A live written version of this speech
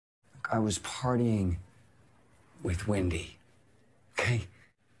I was partying with Wendy, okay?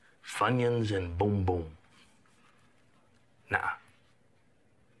 Funyuns and boom boom. Nah,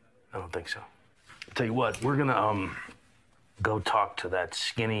 I don't think so. I'll tell you what, we're gonna go talk to that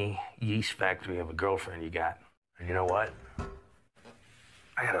skinny yeast factory of a girlfriend you got. And you know what?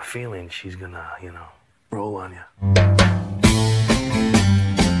 I got a feeling she's gonna, roll on you.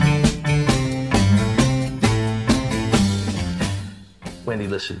 Wendy,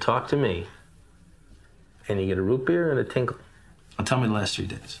 listen, talk to me. And you get a root beer and a tinkle. Now tell me the last 3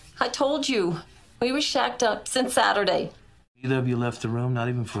 days. I told you. We were shacked up since Saturday. Either of you left the room, not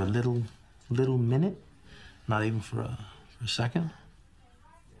even for a little minute? Not even for a second?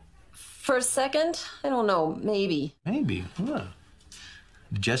 For a second? I don't know, maybe. Maybe? What?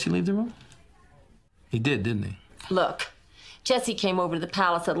 Did Jesse leave the room? He did, didn't he? Look, Jesse came over to the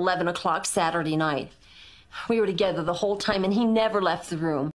palace at 11 o'clock Saturday night. We were together the whole time, and he never left the room.